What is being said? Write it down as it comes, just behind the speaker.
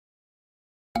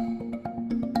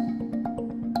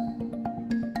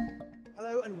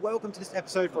welcome to this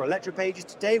episode for Electropages.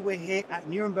 Today we're here at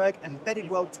Nuremberg Embedded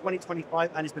World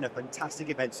 2025 and it's been a fantastic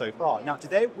event so far. Now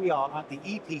today we are at the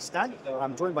EP stand.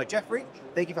 I'm joined by Geoffroy.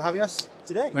 Thank you for having us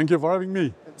today. Thank you for having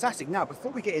me. Fantastic. Now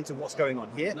before we get into what's going on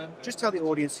here, just tell the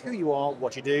audience who you are,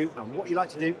 what you do and what you like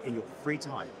to do in your free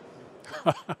time.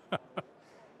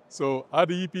 So at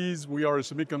EPs, we are a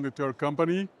semiconductor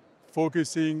company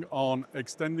focusing on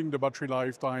extending the battery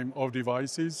lifetime of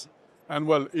devices and,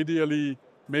 well, ideally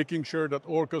making sure that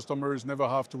all customers never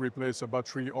have to replace a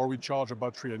battery or recharge a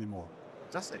battery anymore.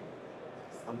 Fantastic.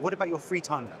 And what about your free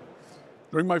time then?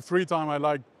 During my free time, I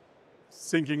like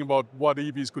thinking about what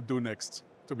EPs could do next,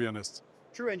 to be honest.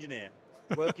 True engineer,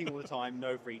 working all the time,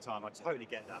 no free time. I totally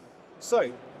get that.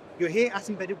 So, you're here at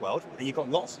Embedded World and you've got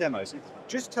lots of demos.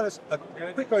 Just tell us a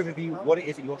quick overview of what it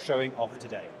is that you're showing off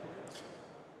today.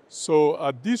 So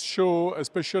at this show,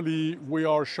 especially, we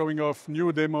are showing off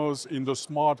new demos in the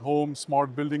smart home,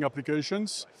 smart building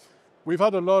applications. We've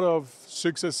had a lot of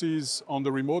successes on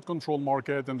the remote control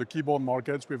market and the keyboard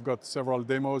markets. We've got several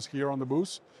demos here on the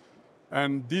booth.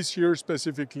 And this year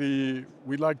specifically,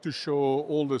 we'd like to show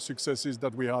all the successes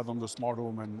that we had on the smart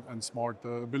home and smart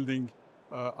building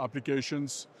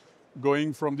applications,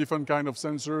 going from different kind of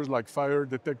sensors like fire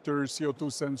detectors, CO2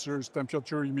 sensors,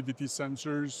 temperature, humidity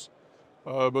sensors,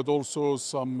 but also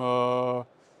some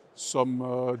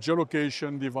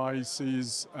geolocation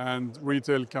devices and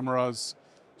retail cameras.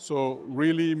 So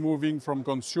really moving from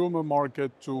consumer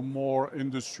market to more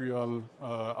industrial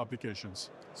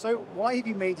applications. So why have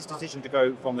you made this decision to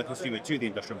go from the consumer to the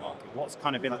industrial market? What's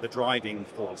kind of been like the driving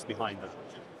force behind that?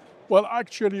 Well,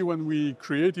 actually, when we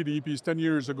created EPs 10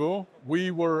 years ago,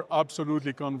 we were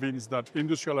absolutely convinced that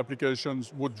industrial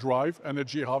applications would drive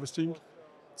energy harvesting. It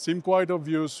seemed quite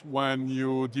obvious when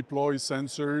you deploy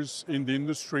sensors in the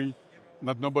industry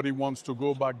that nobody wants to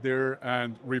go back there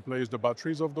and replace the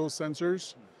batteries of those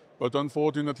sensors. But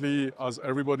unfortunately, as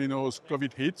everybody knows,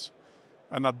 COVID hit.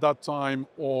 And at that time,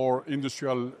 our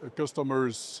industrial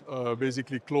customers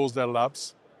basically closed their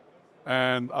labs.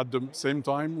 And at the same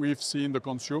time, we've seen the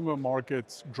consumer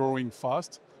market growing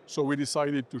fast. So we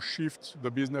decided to shift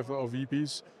the business of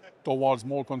EPs towards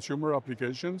more consumer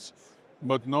applications.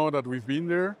 But now that we've been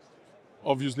there,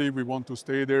 obviously we want to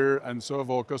stay there and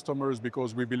serve our customers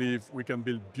because we believe we can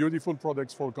build beautiful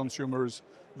products for consumers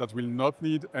that will not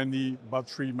need any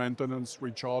battery maintenance,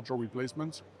 recharge or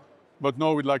replacement. But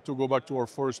now we'd like to go back to our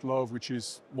first love, which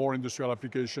is more industrial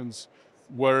applications,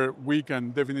 where we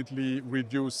can definitely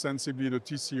reduce sensibly the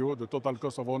TCO, the total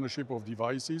cost of ownership of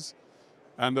devices.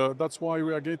 And that's why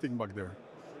we are getting back there.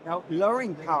 Now,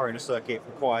 lowering power in a circuit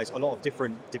requires a lot of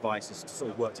different devices to sort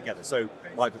of work together. So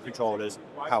microcontrollers,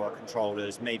 power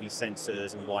controllers, maybe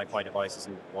sensors and Wi-Fi devices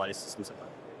and wireless systems.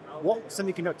 What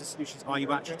semiconductor solutions are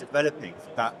you actually developing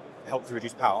that help to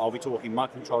reduce power? Are we talking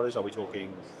microcontrollers? Are we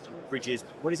talking bridges?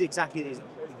 What is it exactly it is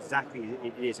that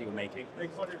you're making?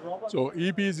 So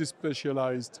EPs is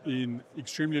specialized in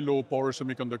extremely low power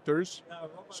semiconductors.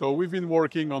 So we've been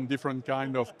working on different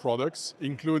kind of products,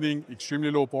 including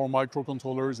extremely low power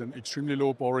microcontrollers and extremely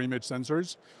low power image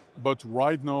sensors. But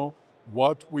right now,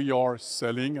 what we are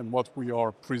selling and what we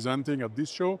are presenting at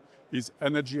this show is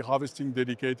energy harvesting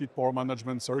dedicated power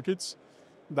management circuits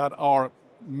that are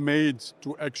made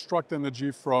to extract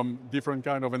energy from different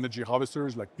kind of energy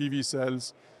harvesters like PV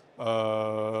cells,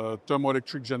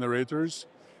 thermoelectric generators,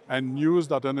 and use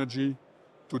that energy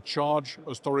to charge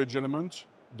a storage element,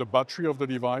 the battery of the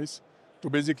device, to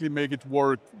basically make it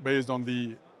work based on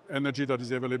the energy that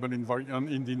is available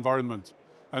in the environment.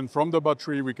 And from the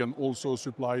battery, we can also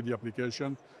supply the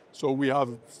application. So we have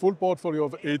a full portfolio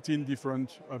of 18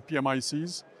 different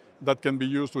PMICs that can be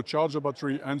used to charge the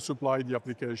battery and supply the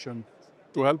application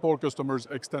to help our customers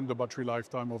extend the battery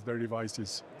lifetime of their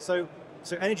devices. So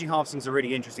energy harvesting is a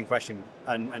really interesting question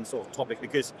and sort of topic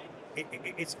because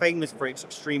it's famous for its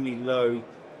extremely low,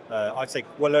 I'd say,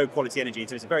 low quality energy.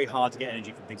 So it's very hard to get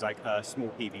energy from things like small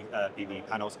PV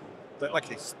panels. But like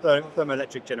this,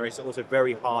 thermoelectric generators are also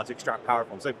very hard to extract power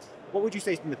from. So what would you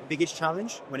say has been the biggest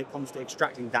challenge when it comes to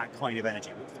extracting that kind of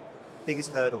energy? What's the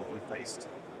biggest hurdle we've faced?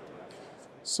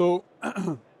 So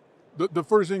the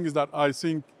first thing is that I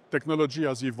think technology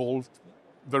has evolved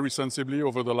very sensibly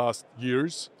over the last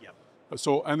years. Yep.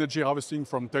 So energy harvesting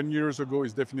from 10 years ago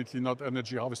is definitely not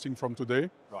energy harvesting from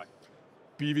today. Right.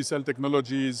 PV cell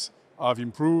technologies have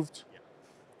improved.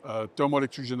 Yep.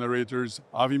 Thermoelectric generators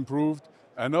have improved.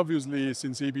 And obviously,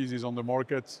 since EPs is on the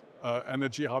market,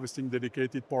 energy harvesting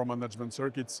dedicated power management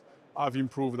circuits have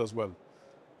improved as well.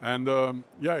 And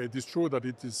yeah, it is true that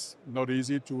it is not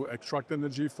easy to extract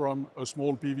energy from a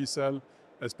small PV cell,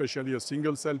 especially a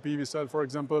single cell PV cell, for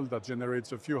example, that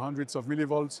generates a few hundreds of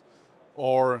millivolts.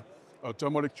 or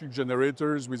thermoelectric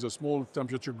generators with a small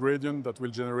temperature gradient that will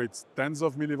generate tens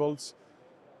of millivolts.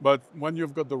 But when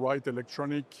you've got the right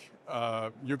electronic,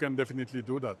 you can definitely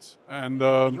do that. And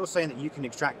you're saying that you can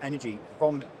extract energy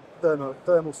from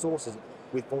thermal sources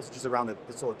with voltages around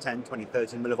the sort of 10, 20,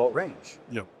 30 millivolt range.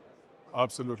 yeah,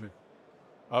 absolutely,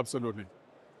 absolutely.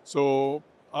 So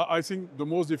I think the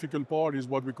most difficult part is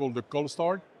what we call the cold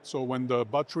start. So when the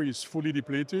battery is fully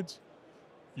depleted,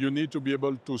 you need to be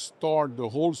able to start the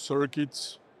whole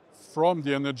circuit from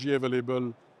the energy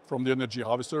available from the energy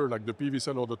harvester, like the PV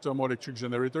cell or the thermoelectric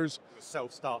generators.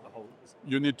 Self-start the whole.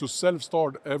 You need to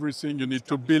self-start everything. You need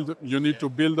to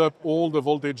build up all the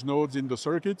voltage nodes in the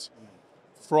circuit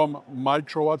from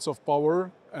microwatts of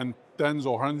power and tens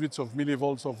or hundreds of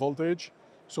millivolts of voltage.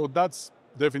 So that's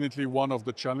definitely one of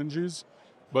the challenges.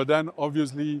 But then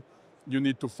obviously you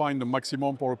need to find the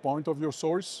maximum power point of your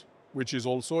source, which is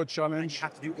also a challenge. And you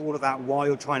have to do all of that while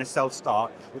you're trying to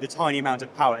self-start with a tiny amount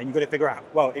of power. And you've got to figure out,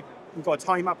 well, if we've got a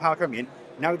tiny amount of power coming in,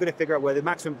 now we've got to figure out where the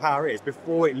maximum power is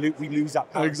before we lose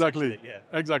that power. Exactly, Yeah.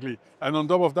 exactly. And on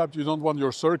top of that, you don't want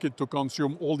your circuit to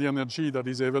consume all the energy that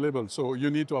is available. So you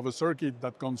need to have a circuit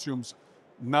that consumes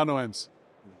nanoamps.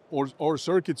 Or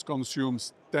circuits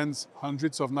consumes tens,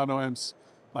 hundreds of nanoamps,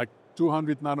 like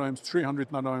 200 nanoamps, 300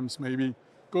 nanoamps maybe,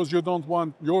 because you don't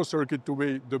want your circuit to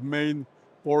be the main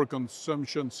power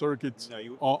consumption circuit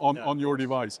on your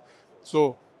device.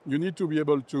 So you need to be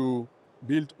able to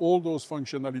build all those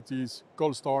functionalities,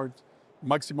 cold start,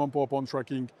 maximum power point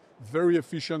tracking, very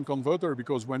efficient converter,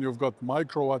 because when you've got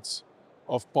microwatts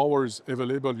of powers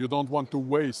available, you don't want to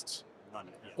waste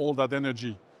all that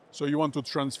energy. So you want to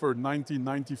transfer 90,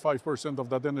 95% of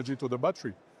that energy to the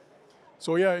battery.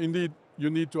 So yeah, indeed, you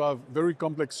need to have very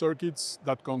complex circuits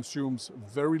that consumes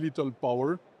very little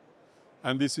power,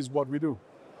 and this is what we do.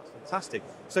 Fantastic.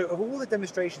 So of all the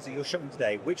demonstrations that you're showing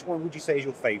today, which one would you say is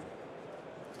your favorite?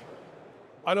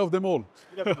 I love them all.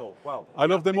 You love them all. Wow. I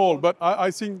love them all, but I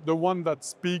think the one that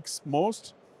speaks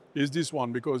most is this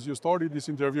one, because you started this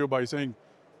interview by saying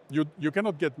you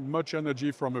cannot get much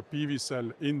energy from a PV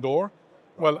cell indoor.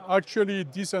 Well, actually,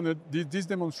 this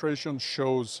demonstration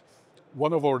shows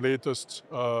one of our latest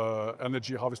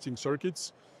energy harvesting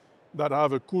circuits that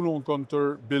have a coulomb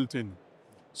counter built in.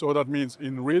 So that means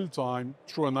in real time,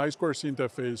 through an I2C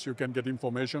interface, you can get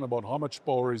information about how much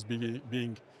power is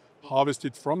being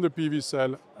harvested from the PV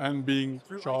cell and being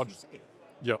charged.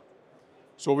 Yeah.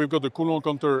 So we've got the coulomb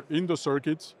counter in the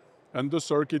circuit, and the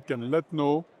circuit can let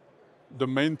know the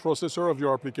main processor of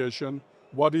your application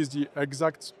what is the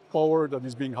exact power that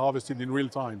is being harvested in real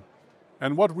time.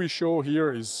 And what we show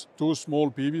here is two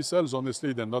small PV cells.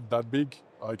 Honestly, they're not that big.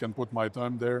 I can put my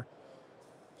thumb there.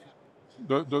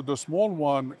 The small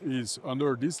one is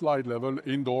under this light level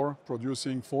indoor,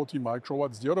 producing 40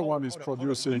 microwatts. The other one is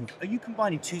producing... Are you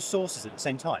combining two sources at the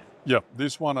same time? Yeah,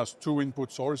 this one has two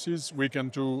input sources. We can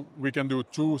do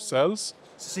two cells.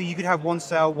 So you could have one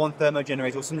cell, one thermo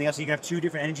generator, or something else. So you can have two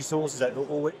different energy sources that are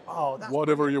always... Oh, that's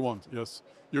whatever you want, yes.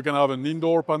 You can have an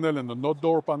indoor panel and an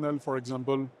outdoor panel, for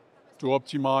example, to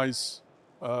optimize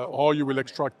how you will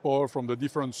extract power from the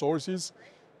different sources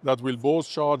that will both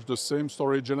charge the same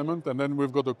storage element, and then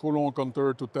we've got a coulomb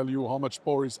counter to tell you how much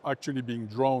power is actually being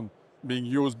drawn, being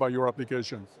used by your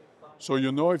application. So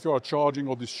you know if you are charging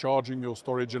or discharging your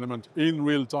storage element in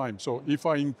real time. So if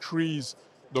I increase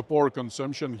the power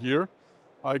consumption here,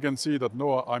 I can see that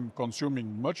no, I'm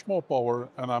consuming much more power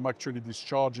and I'm actually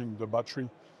discharging the battery.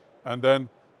 And then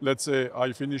let's say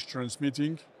I finish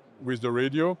transmitting with the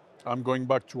radio, I'm going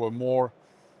back to a more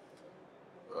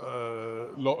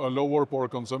a lower power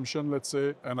consumption, let's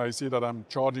say, and I see that I'm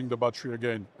charging the battery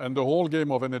again. And the whole game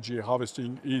of energy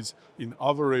harvesting is, in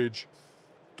average,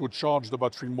 to charge the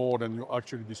battery more than you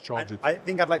actually discharge it. I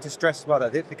think I'd like to stress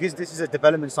about that, because this is a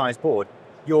development size board.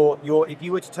 If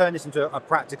you were to turn this into a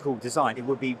practical design, it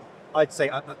would be, I'd say,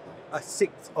 a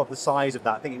sixth of the size of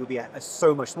that. I think it would be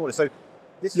so much smaller. So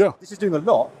this is doing a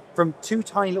lot from two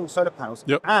tiny little solar panels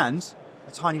and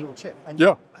a tiny little chip. And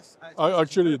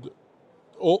actually,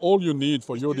 all you need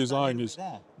for your design is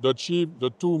the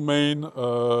two main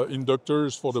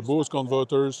inductors for the boost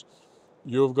converters.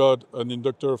 You've got an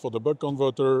inductor for the buck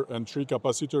converter and 3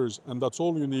 capacitors, and that's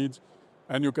all you need.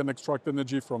 And you can extract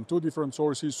energy from 2 different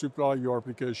sources, supply your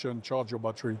application, charge your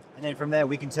battery. And then from there,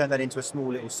 we can turn that into a small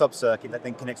little sub-circuit that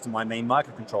then connects to my main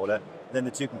microcontroller. Then the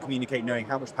two can communicate knowing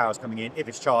how much power is coming in, if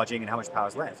it's charging, and how much power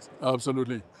is left.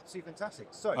 Absolutely. Absolutely fantastic.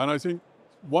 And I think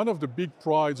one of the big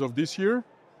prides of this year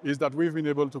is that we've been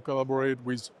able to collaborate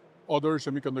with other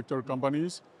semiconductor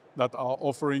companies that are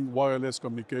offering wireless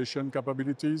communication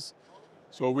capabilities.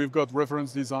 So we've got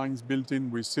reference designs built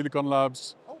in with Silicon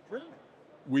Labs. Oh, brilliant.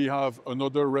 We have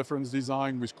another reference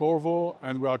design with Qorvo,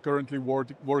 and we are currently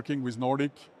working with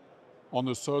Nordic on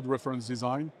a third reference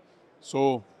design.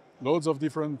 So loads of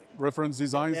different reference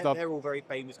designs. They're all very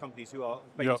famous companies who are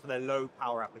famous for their low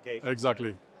power applications.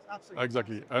 Exactly. Absolutely.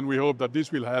 Exactly. And we hope that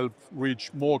this will help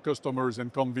reach more customers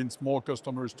and convince more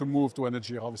customers to move to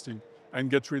energy harvesting and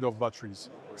get rid of batteries.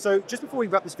 So just before we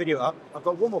wrap this video up, I've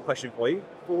got one more question for you.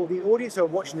 For the audience who are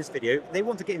watching this video, they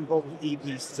want to get involved with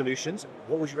EV solutions.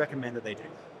 What would you recommend that they do?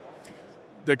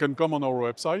 They can come on our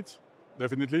website,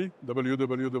 definitely,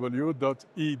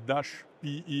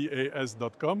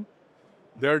 www.e-peas.com.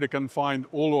 There they can find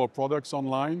all our products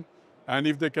online. And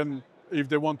if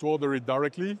they want to order it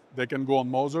directly, they can go on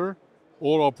Mouser.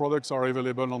 All our products are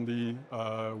available on the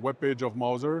webpage of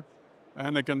Mouser,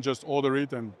 and they can just order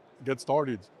it and get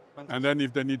started. Fantastic. And then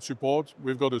if they need support,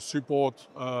 we've got a support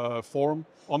form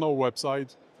on our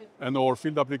website, and our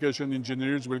field application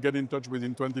engineers will get in touch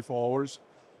within 24 hours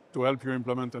to help you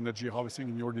implement energy harvesting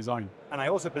in your design. And I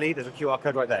also believe there's a QR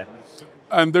code right there.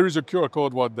 And there is a QR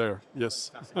code right there,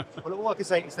 yes. Well, all I can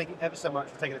say is thank you ever so much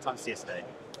for taking the time to see us today.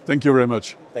 Thank you very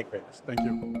much. Thank you very much. Thank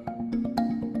you.